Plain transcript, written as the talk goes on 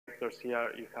vectors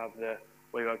here, you have the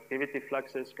wave activity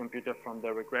fluxes computed from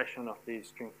the regression of the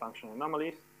string function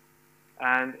anomalies.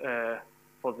 And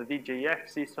for the DJF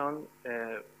season,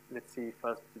 let's see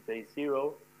first day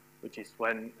 0, which is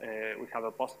when we have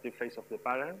a positive phase of the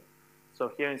pattern.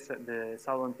 So here in the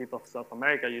southern tip of South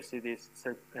America, you see this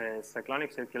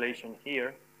cyclonic circulation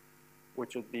here,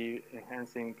 which would be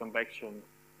enhancing convection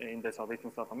in the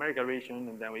southeastern South America region,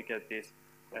 and then we get this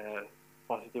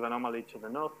positive anomaly to the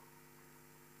north.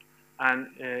 And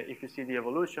if you see the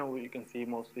evolution, you can see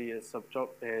mostly a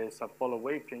subpolar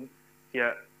wave train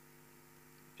here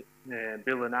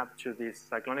building up to this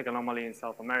cyclonic anomaly in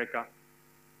South America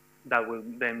that will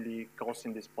then be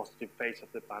causing this positive phase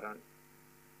of the pattern.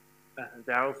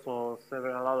 There are also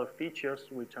several other features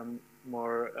which are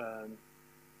more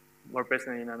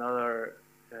present in another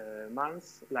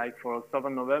months. Like for October,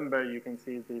 November, you can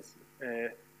see this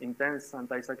intense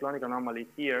anticyclonic anomaly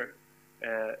here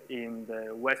in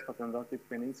the west of the Antarctic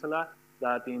Peninsula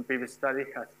that in previous study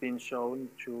has been shown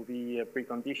to be a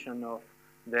precondition of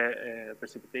the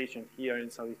precipitation here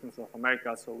in southeastern South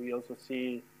America. So we also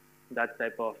see that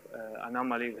type of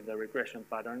anomaly with the regression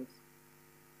patterns.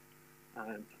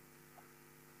 And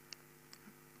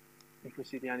if we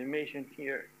see the animation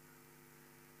here,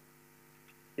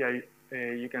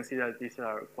 you can see that these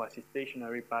are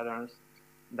quasi-stationary patterns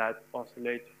that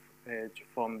oscillate to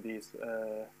form this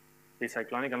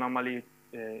cyclonic anomaly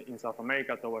in South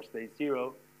America towards day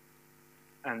 0,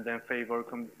 and then favor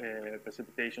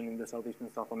precipitation in the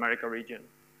southeastern South America region.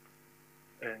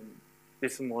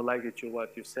 This is more likely to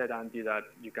what you said, Andy, that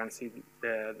you can see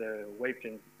the wave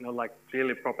change not like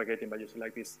clearly propagating, but you see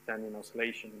like this standing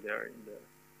oscillation there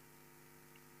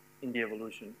in the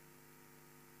evolution.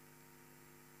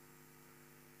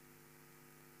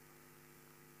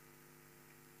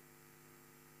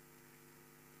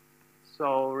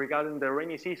 So regarding the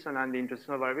rainy season and the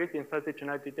intraseasonal variability in 30 to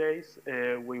 90 days,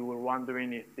 we were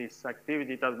wondering if this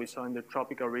activity that we saw in the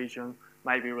tropical region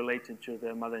might be related to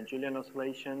the Madden-Julian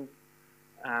oscillation.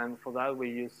 And for that, we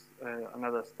used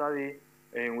another study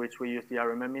in which we used the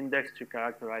RMM index to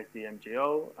characterize the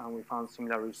MJO, and we found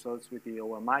similar results with the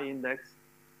OMI index.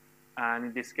 And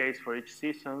in this case, for each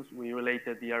season, we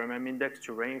related the RMM index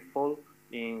to rainfall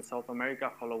in South America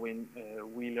following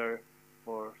Wheeler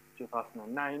for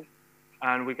 2009.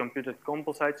 And we computed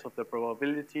composites of the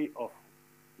probability of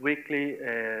weekly,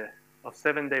 of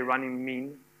 7-day running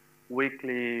mean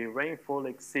weekly rainfall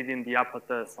exceeding the upper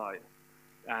tercile.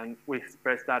 And we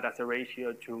expressed that as a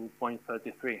ratio to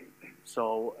 0.33.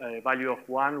 So a value of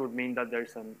 1 would mean that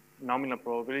there's a nominal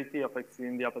probability of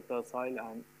exceeding the upper tercile,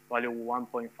 and value of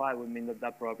 1.5 would mean that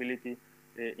that probability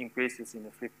increases in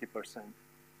a 50%,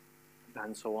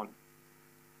 and so on.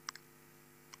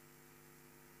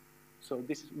 So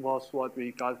this was what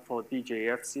we got for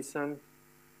DJF season.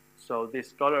 So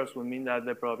these colors would mean that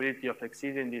the probability of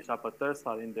exceeding this upper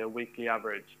tercile in the weekly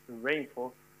average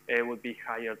rainfall would be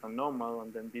higher than normal,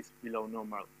 and then this below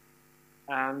normal.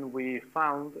 And we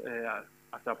found,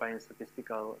 after applying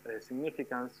statistical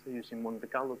significance using Monte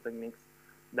Carlo techniques,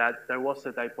 that there was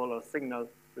a dipolar signal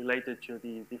related to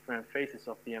the different phases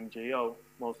of the MJO,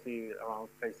 mostly around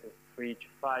phases 3 to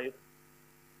 5,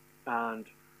 and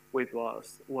which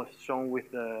was shown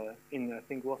with the, in I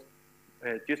think was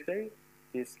Tuesday,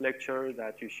 this lecture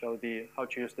that you show the how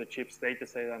to use the CHIPS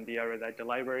dataset and the area data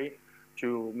library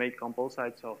to make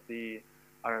composites of the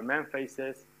RMM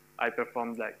phases. I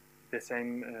performed like the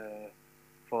same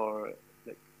for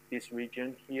like this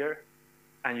region here,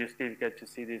 and you still get to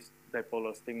see this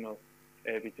dipolar signal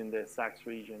between the SACS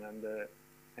region and the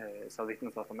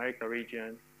southeastern South America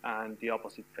region, and the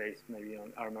opposite phase maybe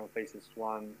on RMM phases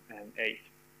 1 and 8.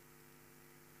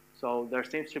 So there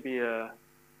seems to be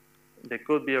there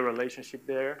could be a relationship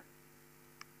there.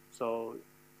 So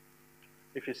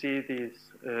if you see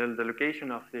this, the location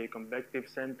of the convective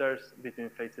centers between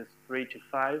phases 3 to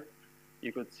 5,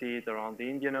 you could see it around the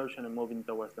Indian Ocean and moving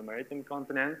towards the maritime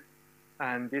continent.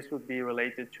 And this would be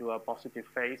related to a positive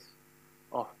phase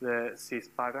of the cis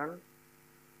pattern.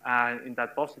 And in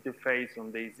that positive phase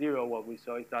on day 0, what we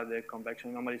saw is that the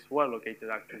convection anomalies were located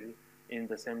actually in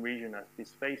the same region as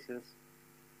these phases.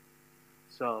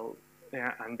 So,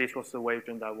 and this was the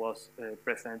wavetrend that was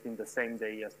present in the same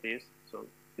day as this. So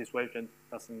this wavetrend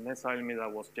doesn't necessarily mean that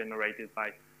was generated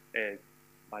by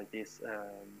this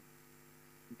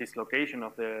dislocation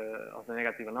of the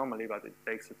negative anomaly, but it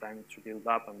takes the time to build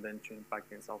up and then to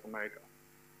impact in South America.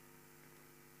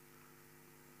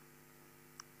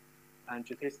 And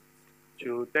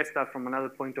to test that from another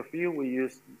point of view, we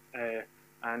used an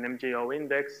MJO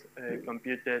index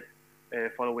computed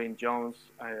following Jones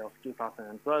of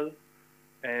 2012.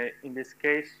 In this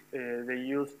case, they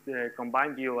used the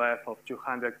combined UF of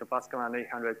 200 hectopascal and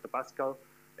 800 hectopascal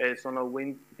zonal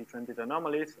wind differential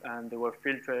anomalies, and they were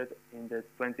filtered in the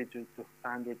 20 to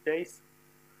 200 days.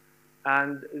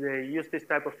 And they used this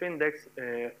type of index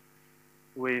to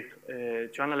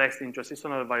analyze the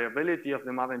intraseasonal variability of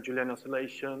the Martin-Julian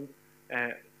oscillation.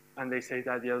 And they say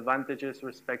that the advantages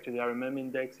with respect to the RMM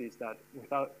index is that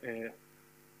without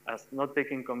as not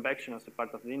taking convection as a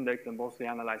part of the index, and mostly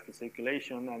analyze the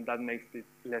circulation, and that makes it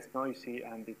less noisy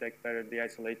and detect better the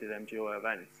isolated MGO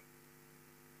events.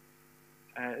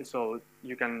 So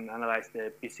you can analyze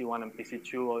the PC1 and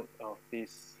PC2 of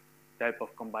this type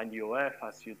of combined UF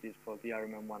as you did for the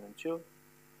RMM1 and 2.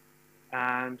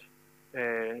 And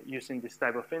using this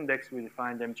type of index, we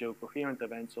defined MGO coherent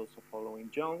events also following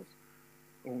Jones,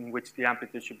 in which the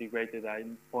amplitude should be greater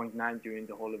than 0.9 during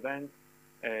the whole event.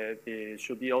 There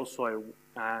should be also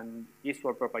an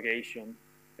eastward propagation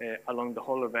along the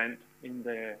whole event. In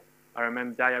the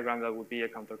RMM diagram, that would be a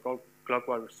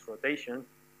counterclockwise rotation,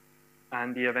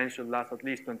 and the event should last at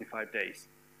least 25 days.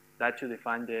 That should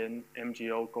define the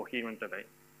MGO coherent event.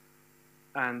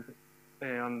 And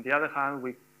on the other hand,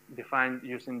 we defined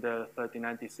using the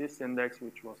 3090 CIS index,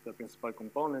 which was the principal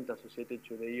component associated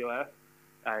to the EOF,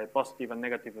 positive and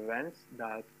negative events,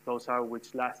 that those are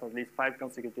which last at least 5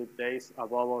 consecutive days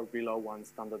above or below 1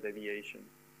 standard deviation.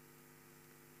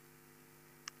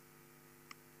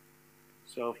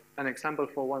 So an example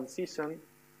for one season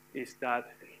is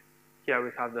that here we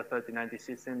have the 3090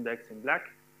 CIS index in black,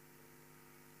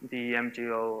 the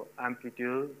MGO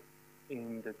amplitude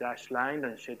in the dashed line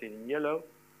and shaded in yellow,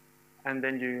 and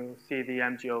then you see the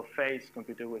MGO phase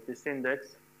computed with this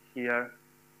index. Here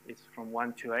it's from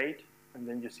 1 to 8. And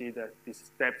then you see that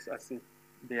these steps as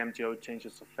the MGO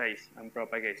changes of phase and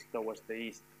propagates towards the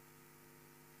east.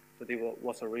 So this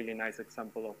was a really nice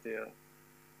example of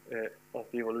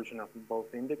the evolution of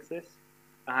both indexes.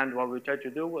 And what we tried to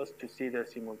do was to see the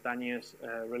simultaneous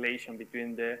relation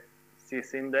between the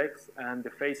CIS index and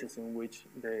the phases in which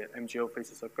the MGO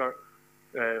phases occur,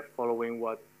 following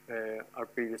what our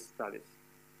previous studies.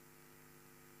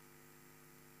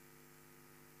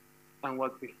 And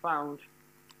what we found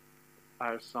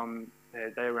are some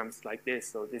diagrams like this.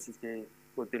 So this is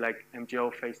would be like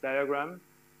MGO phase diagram.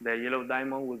 The yellow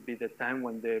diamond would be the time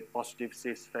when the positive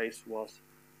CIS phase was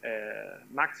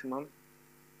maximum.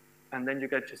 And then you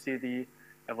get to see the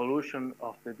evolution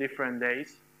of the different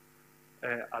days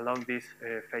along this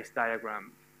phase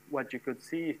diagram. What you could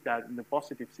see is that the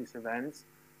positive CIS events,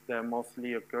 they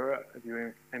mostly occur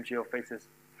during MGO phases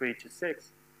 3 to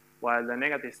 6, while the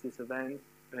negative CIS events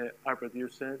are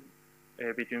produced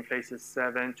between phases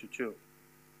 7 to 2.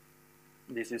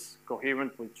 This is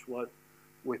coherent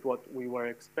with what we were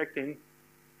expecting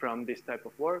from this type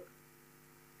of work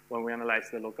when we analyze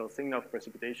the local signal of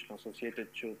precipitation associated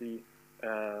to the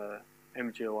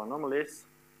MGO anomalies.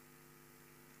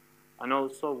 And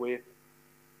also with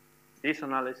this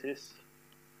analysis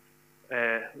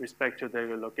respect to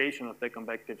the location of the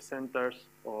convective centers,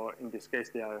 or in this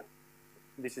case,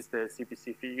 this is the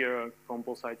CPC figure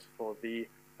composites for the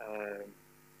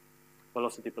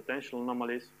velocity potential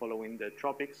anomalies following the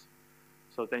tropics.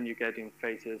 So then you get in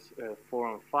phases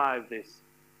 4 and 5,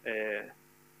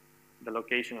 the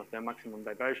location of the maximum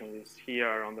diversion is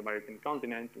here on the American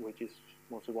continent, which is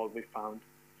mostly what we found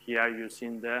here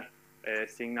using the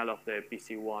signal of the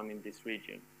PC1 in this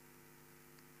region.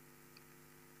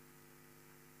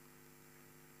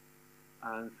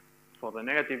 And for the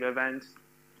negative events,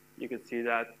 you could see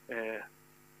that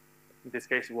in this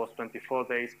case, it was 24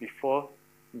 days before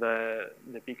the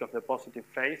peak of the positive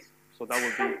phase. So that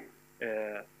would be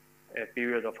a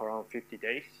period of around 50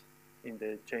 days in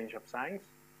the change of signs.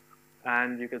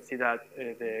 And you can see that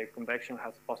the convection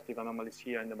has positive anomalies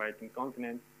here in the maritime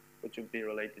continent, which would be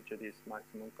related to these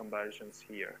maximum conversions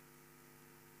here.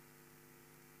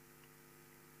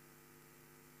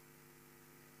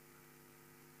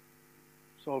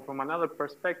 So from another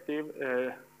perspective,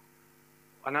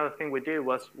 another thing we did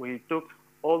was we took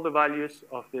all the values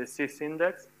of the CIS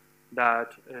index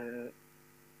that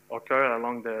occur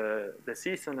along the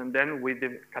season, and then we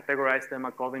categorized them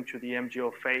according to the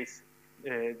MGO phase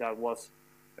that was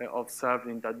observed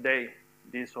in that day.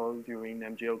 This all during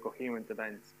MGO coherent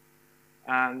events.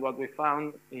 And what we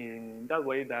found in that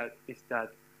way is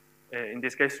that in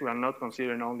this case, we are not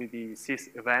considering only the CIS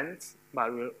events,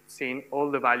 but we're seeing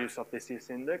all the values of the CIS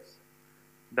index,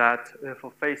 that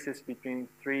for phases between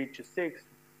 3 to 6,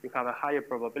 you have a higher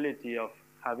probability of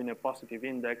having a positive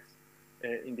index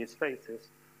in these phases,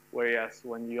 whereas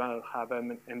when you have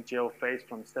an MGO phase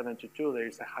from 7 to 2, there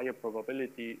is a higher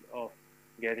probability of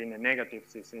getting a negative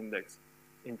CIS index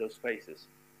in those phases.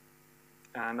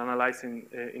 and analyzing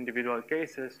individual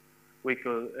cases, we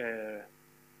could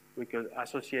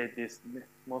associate this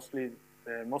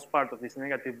most part of these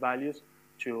negative values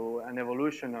to an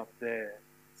evolution of the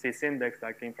cis index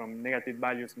that came from negative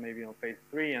values maybe on phase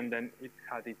 3, and then it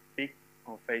had its peak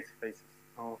on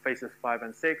phases 5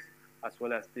 and 6, as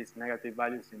well as these negative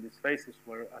values in these phases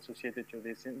were associated to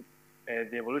this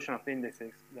the evolution of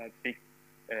indices that peaked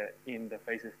in the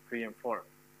phases 3 and 4.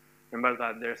 Remember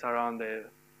that there's around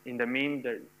in the mean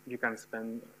that you can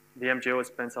spend, the MGO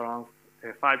spends around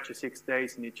 5 to 6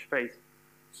 days in each phase.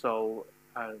 So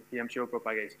the MGO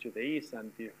propagates to the east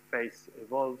and the phase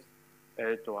evolves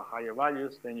to a higher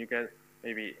values, then you get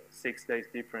maybe 6 days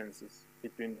differences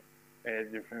between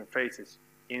different phases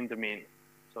in the mean.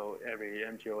 So every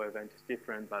MGO event is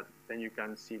different, but then you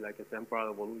can see like a temporal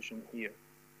evolution here.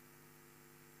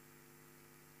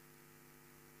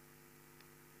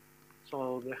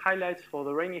 So the highlights for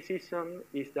the rainy season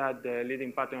is that the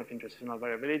leading pattern of intraseasonal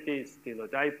variability is still a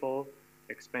dipole,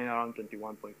 explain around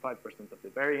 21.5% of the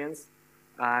variance.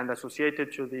 And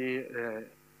associated to the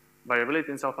variability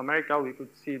in South America, we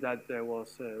could see that there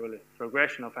was really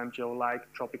progression of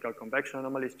MGO-like tropical convection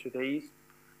anomalies to the east.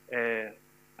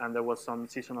 And there was some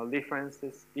seasonal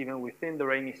differences even within the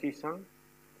rainy season.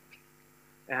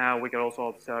 We could also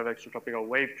observe extratropical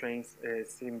wave trains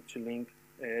seem to link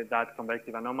that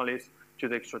convective anomalies to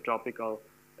the extratropical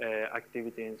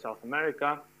activity in South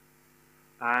America.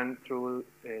 And through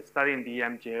studying the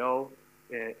MGO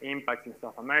impacts in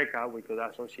South America, we could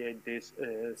associate these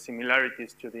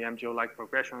similarities to the MGO-like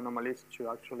progression anomalies to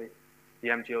actually the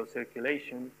MGO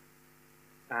circulation,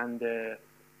 and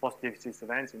positive cis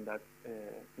events in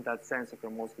that sense occur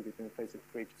mostly between phases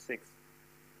 3 to 6.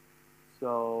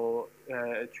 So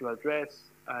to address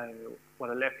what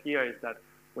I left here is that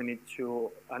we need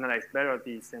to analyze better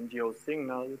this MGO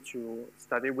signal to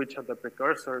study which are the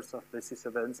precursors of the cis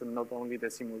events and not only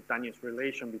the simultaneous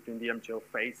relation between the MGO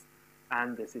phase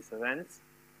and the cis events.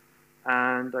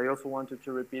 And I also wanted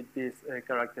to repeat this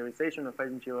characterization of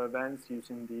MGO events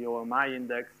using the OMI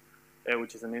index,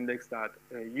 which is an index that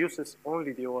uses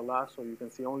only the OLR, so you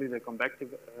can see only the convective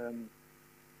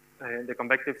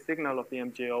signal of the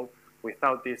MGO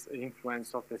without this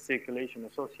influence of the circulation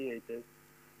associated.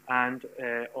 And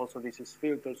also this is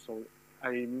filtered, so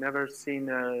I've never seen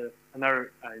a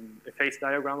phase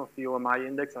diagram of the OMI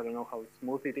index. I don't know how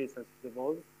smooth it is as it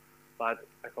evolves, but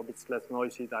I hope it's less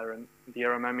noisy than the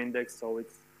RMM index, so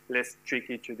it's less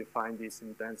tricky to define these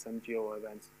intense MGO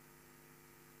events.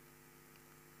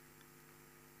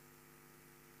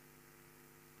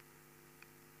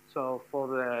 So for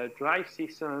the dry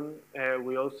season,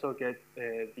 we also get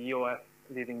the EOF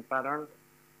leading pattern.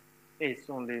 It's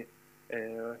only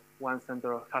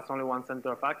has only one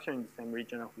center of action in the same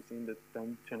region of within the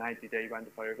 10 to 90-day band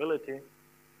of variability.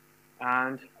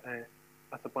 And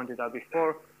as I pointed out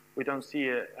before, we don't see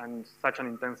such an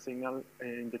intense signal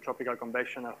in the tropical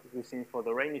convection as we've seen for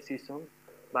the rainy season,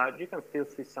 but you can still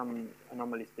see some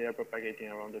anomalies there propagating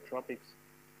around the tropics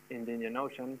in the Indian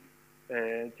Ocean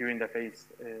during the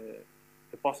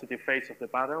positive phase of the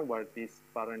pattern, where this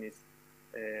pattern is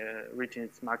reaching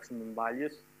its maximum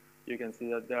values. You can see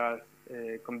that there are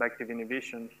convective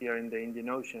inhibition here in the Indian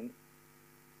Ocean.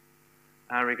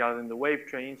 And regarding the wave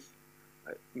trains,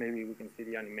 maybe we can see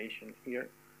the animation here.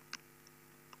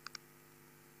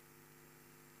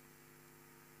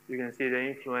 You can see the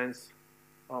influence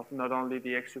of not only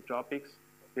the extratropics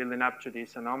building up to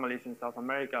these anomalies in South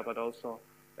America, but also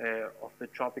of the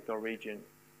tropical region.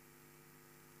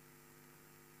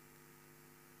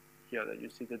 Here that you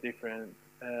see the different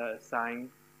sign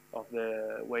of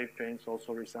the wave trains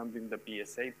also resembling the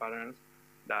PSA patterns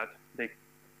that they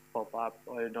pop up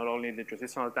not only in the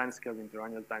intra-seasonal timescale, the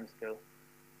interannual timescale,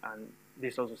 and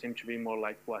this also seems to be more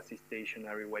like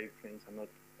quasi-stationary wave trains and not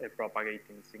a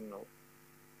propagating signal.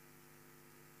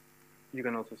 You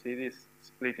can also see this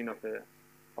splitting of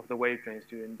the wave trains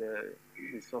during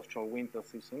this austral winter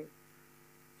season.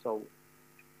 So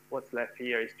what's left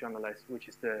here is to analyze which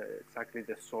is exactly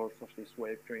the source of these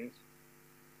wave trains.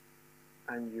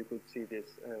 And you could see this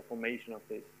formation of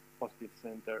this positive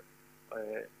center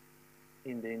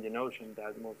in the Indian Ocean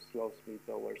that moves closely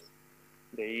towards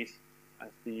the east as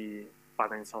the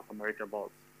pattern in South America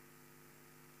evolves.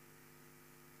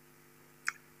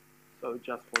 So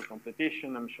just for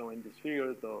competition, I'm showing this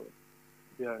figure, though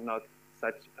they are not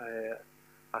such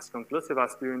as conclusive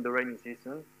as during the rainy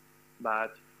season.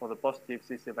 But for the positive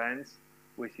cis events,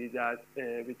 we see that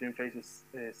between phases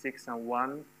 6 and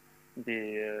 1,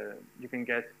 you can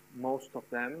get most of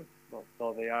them,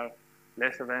 though they are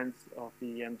less events of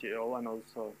the MGO, and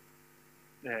also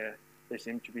they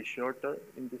seem to be shorter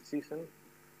in this season.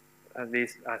 at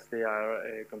least as they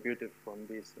are computed from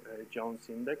this Jones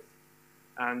index.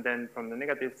 And then from the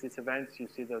negative cis events, you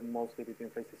see that mostly between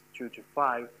phases 2 to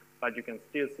 5, but you can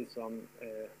still see some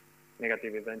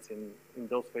negative events in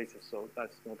those phases, so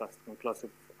that's not as conclusive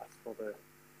as for the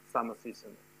summer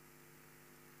season.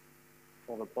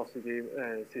 For the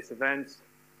positive cis events,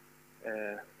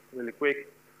 really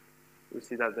quick, we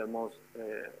see that the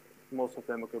most of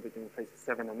them occur between phases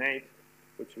 7 and 8,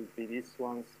 which would be these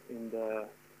ones in the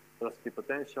velocity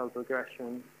potential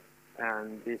regression,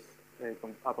 and these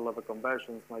upper level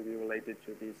conversions might be related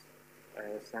to these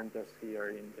centers here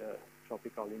in the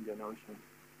tropical Indian Ocean.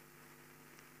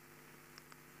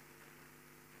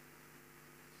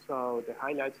 So the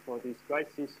highlights for this dry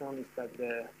season is that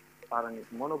the pattern is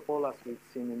monopole, as we've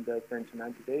seen in the 10 to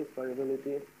 90 days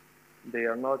variability. They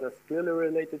are not as clearly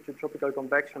related to tropical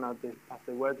convection as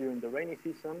they were during the rainy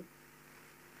season,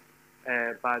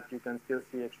 but you can still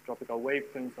see extratropical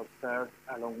wave planes observed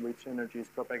along which energy is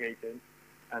propagated,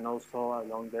 and also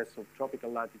along the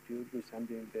subtropical latitude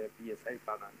resembling the PSA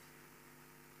patterns.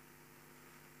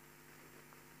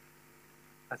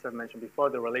 As I mentioned before,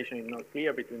 the relation is not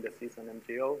clear between the cis and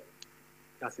MJO,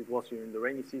 as it was during the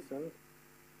rainy season.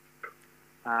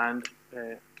 And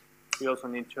we also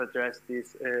need to address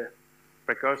these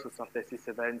precursors of the cis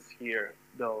events here,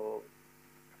 though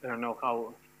I don't know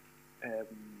how,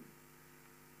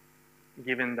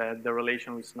 given that the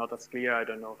relation is not as clear, I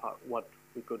don't know what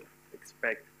we could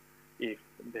expect if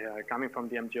they are coming from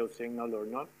the MJO signal or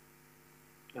not,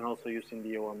 and also using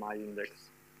the OMI index.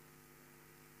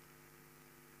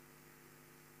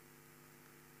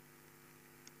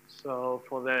 So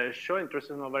for the show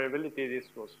intraseasonal variability, this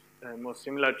was more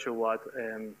similar to what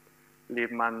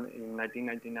Liebman in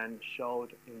 1999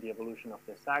 showed in the evolution of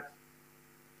the Sachs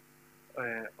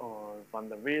or Van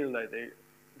der Wiel.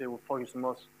 They will focus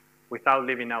most without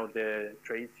leaving out the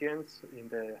transients in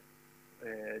the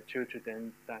 2 to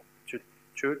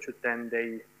 10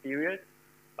 day period.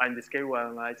 But in this case, we're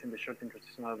analyzing the short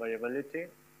intraseasonal variability.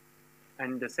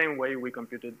 And the same way, we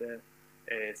computed the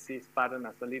cis pattern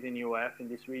as the leading UF in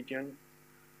this region.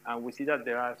 And we see that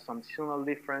there are some seasonal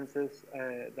differences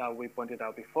that we pointed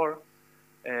out before.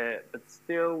 But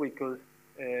still,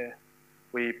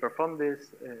 we performed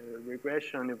this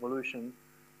regression evolution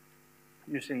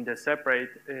using the separate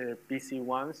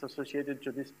PC1s associated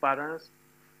to these patterns.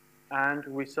 And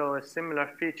we saw similar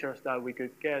features that we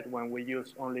could get when we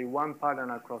use only one pattern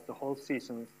across the whole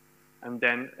seasons, and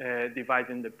then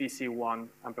dividing the PC1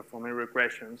 and performing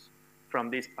regressions from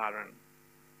this pattern.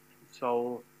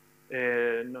 So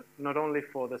not only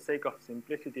for the sake of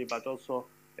simplicity, but also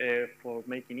for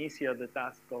making easier the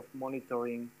task of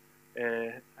monitoring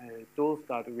tools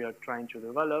that we are trying to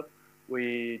develop,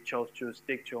 we chose to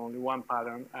stick to only one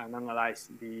pattern and analyze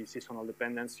the seasonal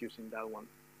dependence using that one.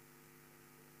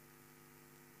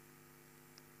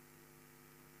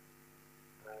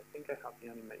 I think I have the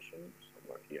animation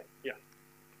somewhere here. Yeah.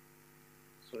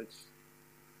 So it's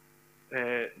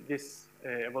this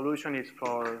evolution is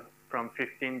from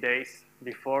 15 days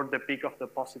before the peak of the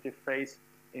positive phase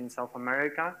in South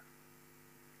America.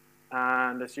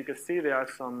 And as you can see, there are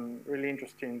some really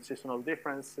interesting seasonal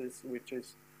differences, which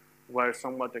were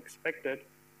somewhat expected.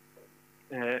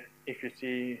 If you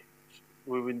see,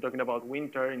 we've been talking about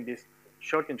winter in this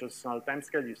short intraseasonal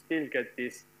timescale, you still get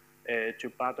these two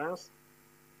patterns.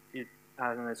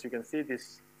 And as you can see,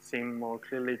 this seems more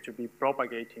clearly to be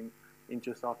propagating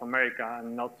into South America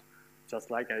and not just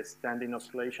like a standing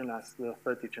oscillation as the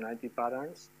 30 to 90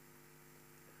 patterns.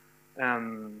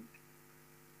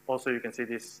 Also, you can see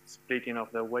this splitting of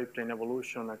the wave plane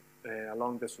evolution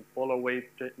along the subpolar wave,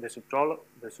 the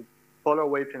subpolar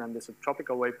wave plane and the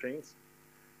subtropical wave planes.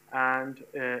 And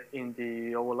in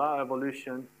the OLA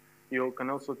evolution, you can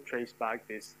also trace back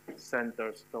these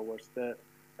centers towards the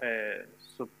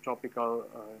subtropical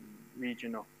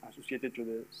region associated to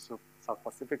the South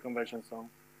Pacific Convergence Zone.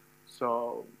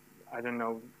 So I don't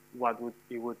know what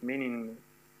it would mean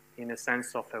in a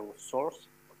sense of a source,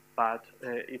 but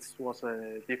it was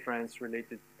a difference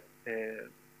related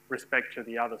respect to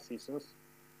the other seasons.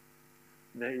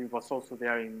 It was also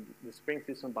there in the spring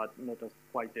season, but not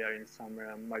quite there in summer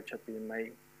and March, April, May.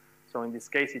 So in this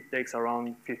case, it takes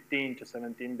around 15 to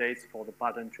 17 days for the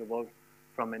pattern to evolve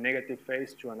from a negative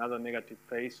phase to another negative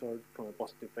phase, or from a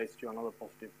positive phase to another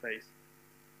positive phase.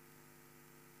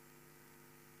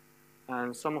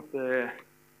 And some of the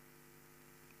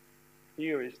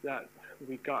theories that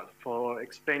we got for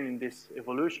explaining this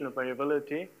evolution of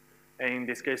variability, and in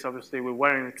this case, obviously, we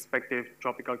weren't expecting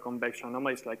tropical convection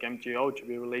anomalies like MJO to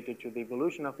be related to the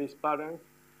evolution of these patterns,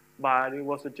 but it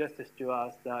was suggested to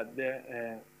us that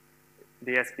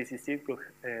the SPCC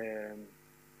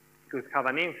could have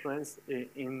an influence.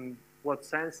 In what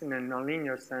sense? In a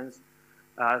nonlinear sense,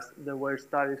 as there were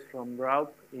studies from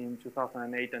Raup in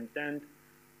 2008 and 10,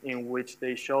 in which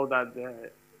they show that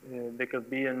there could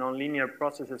be a nonlinear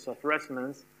processes of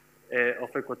resonance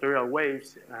of equatorial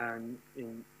waves, and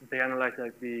they analyzed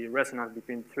like the resonance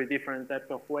between 3 different types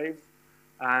of waves,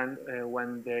 and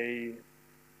when they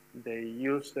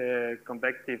use the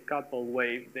convective coupled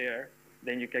wave there,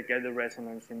 then you can get the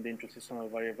resonance in the intraseasonal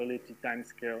variability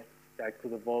timescale that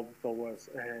could evolve towards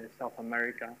South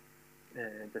America,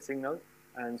 the signal.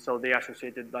 And so they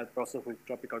associated that process with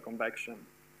tropical convection.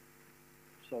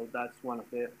 So that's one of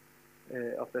the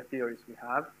theories we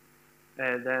have.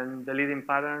 Then the leading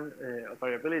pattern of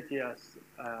variability, as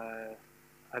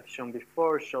I've shown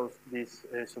before, shows these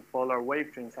subpolar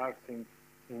wave trends acting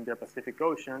in the Pacific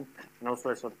Ocean, and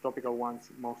also subtropical ones,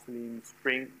 mostly in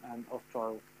spring and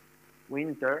austral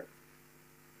winter.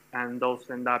 And those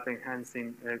end up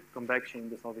enhancing convection in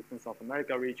the Southeastern South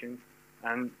America region,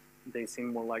 and they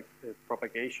seem more like the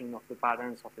propagation of the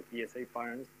patterns of the PSA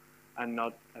patterns, and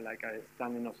not like a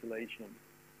standing oscillation.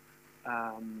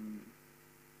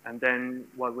 And then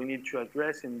what we need to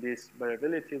address in this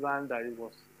variability band, that it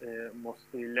was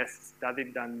mostly less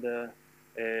studied than the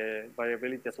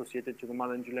variability associated to the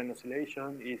Madden-Julian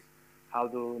oscillation, is how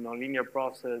do nonlinear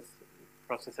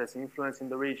processes influence in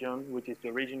the region, which is the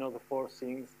origin of the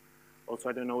forcings. Also,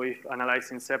 I don't know if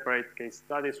analyzing separate case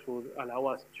studies would allow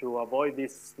us to avoid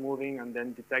this smoothing and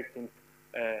then detecting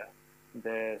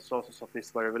the sources of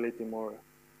this variability more,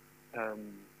 I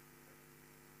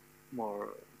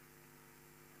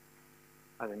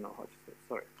don't know how to say,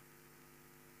 sorry.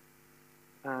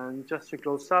 And just to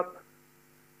close up,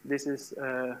 this is,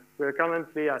 we're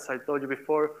currently, as I told you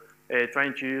before,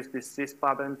 trying to use this CIS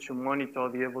pattern to monitor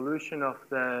the evolution of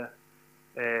the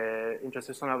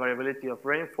intraseasonal variability of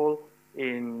rainfall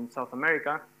in South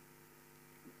America.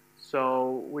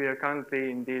 So we are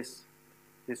currently in this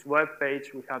web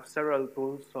page. We have several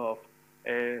tools of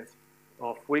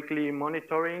weekly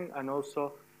monitoring and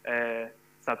also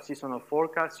subseasonal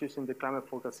forecasts using the Climate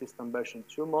Forecast System version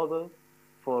 2 model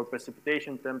for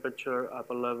precipitation, temperature,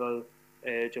 upper level,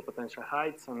 geopotential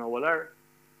heights, and OLR.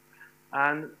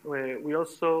 And we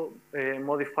also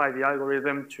modify the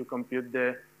algorithm to compute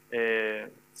the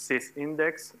CIS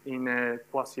index in a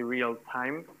quasi-real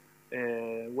time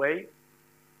way.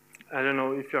 I don't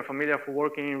know if you're familiar with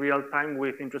working in real time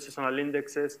with intraseasonal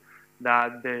indexes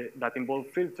that involve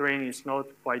filtering. Is not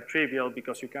quite trivial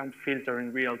because you can't filter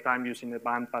in real time using a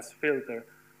bandpass filter.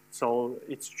 So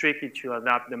it's tricky to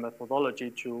adapt the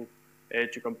methodology to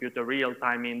compute a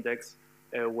real-time index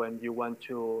when you want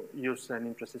to use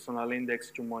an intraseasonal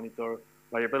index to monitor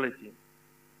variability.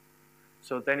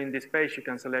 So then in this page, you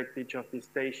can select each of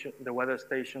the weather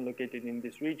station located in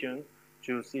this region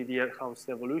to see how's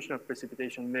the evolution of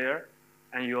precipitation there.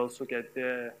 And you also get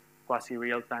the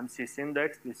quasi-real-time CIS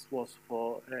index. This was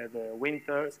for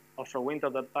the offshore winter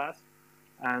that passed.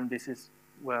 And this is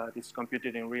where this is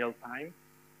computed in real time.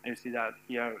 And you see that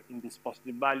here in these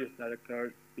positive values that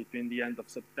occurred between the end of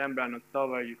September and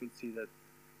October, you could see that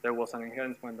there was an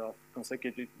enhancement of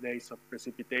consecutive days of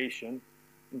precipitation.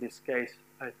 In this case,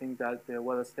 I think that the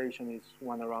weather station is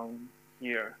one around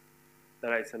here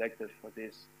that I selected for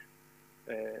this.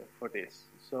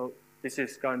 So this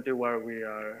is currently where we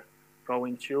are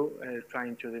going to,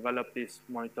 trying to develop these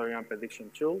monitoring and prediction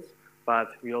tools,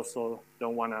 but we also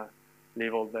don't want to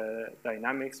leave all the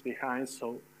dynamics behind.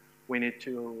 So we need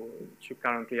to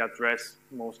currently address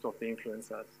most of the influence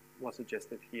that was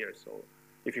suggested here. So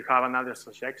if you have another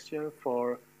suggestion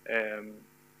for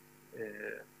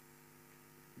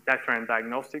different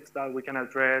diagnostics that we can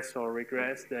address or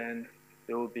regress, then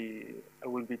I will be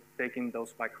taking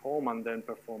those back home and then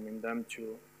performing them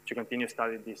to continue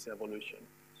studying this evolution.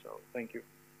 So thank you.